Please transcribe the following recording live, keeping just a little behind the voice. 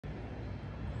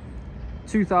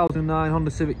2009 Honda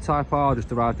Civic Type R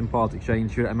just arrived in part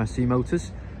exchange here at MSC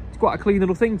Motors. It's quite a clean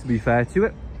little thing, to be fair to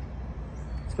it,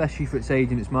 especially for its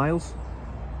age and its miles.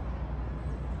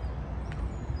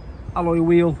 Alloy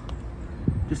wheel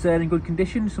just there in good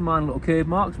condition, some minor little curb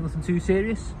marks, nothing too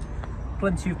serious.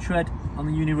 Plenty of tread on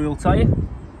the uni-reel tyre.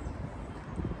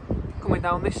 Coming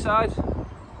down this side,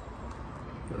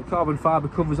 got the carbon fibre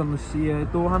covers on the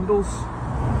door handles.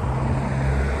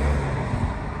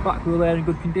 Back wheel there in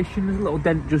good condition, there's a little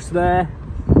dent just there.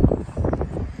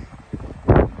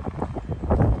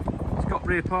 It's got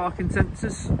rear parking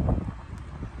sensors.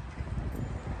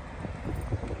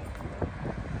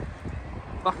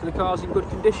 Back of the car's in good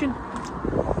condition.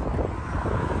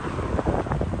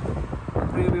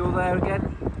 Rear wheel there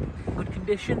again, good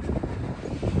condition.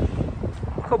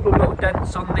 A couple of little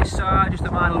dents on this side, just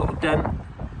a minor little dent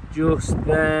just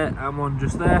there and one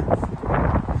just there.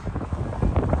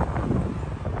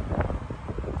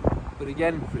 But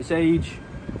again, for its age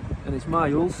and its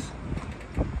miles,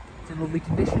 it's in lovely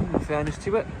condition, in fairness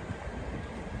to it.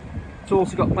 It's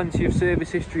also got plenty of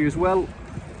service history as well.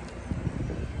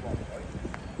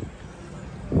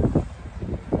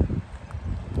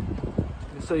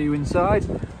 Show you inside.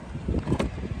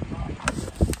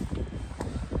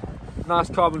 Nice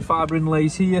carbon fibre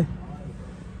inlays here,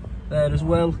 there as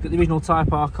well. Got the original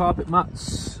Type R carpet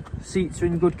mats. Seats are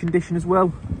in good condition as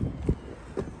well.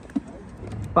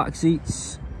 Back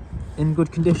seats in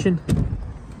good condition.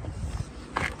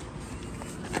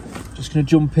 Just going to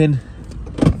jump in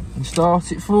and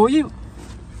start it for you.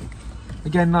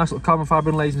 Again, nice little carbon fibre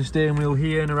inlays in the steering wheel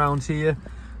here and around here.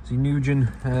 So Nugent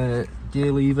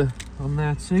gear lever on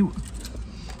there too.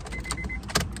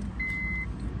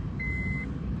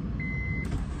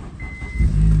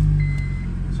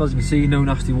 So as you can see, no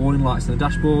nasty warning lights on the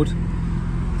dashboard.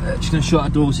 Just going to shut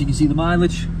that door so you can see the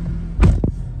mileage.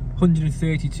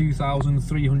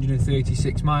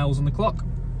 132,336 miles on the clock.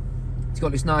 It's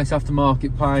got this nice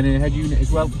aftermarket Pioneer head unit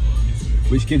as well,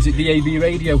 which gives it the DAB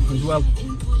radio as well.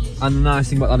 And the nice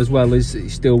thing about that as well is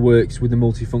it still works with the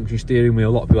multi-function steering wheel.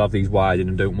 A lot of people have these wired in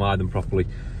and don't wire them properly,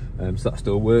 so that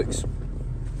still works.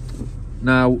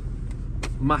 Now,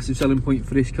 massive selling point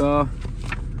for this car.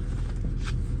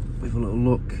 Have a little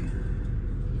look.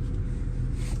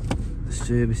 The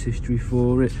service history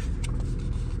for it.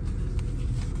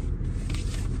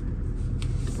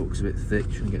 The book's a bit thick,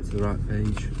 trying to get to the right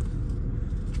page.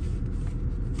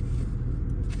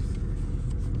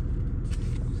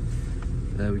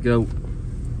 There we go.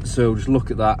 So just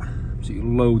look at that. Absolutely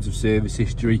loads of service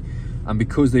history, and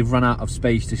because they've run out of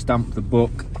space to stamp the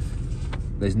book,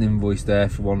 there's an invoice there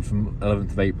for one from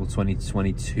 11th of April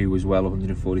 2022 as well,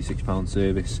 £146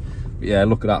 service. But yeah,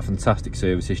 look at that, fantastic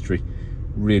service history.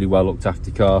 Really well looked after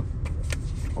car.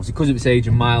 Obviously, because of its age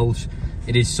and miles,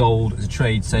 it is sold as a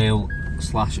trade sale /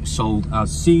 sold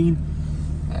as seen.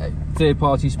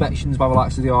 Third-party inspections by the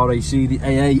likes of the RAC, the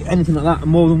AA, anything like that are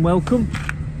more than welcome.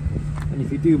 And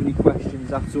if you do have any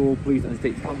questions at all, please don't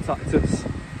hesitate to contact us.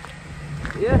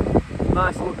 But yeah,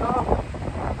 nice little car.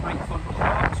 Great fun to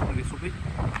start, so this will be.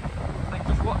 Thank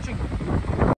you for watching.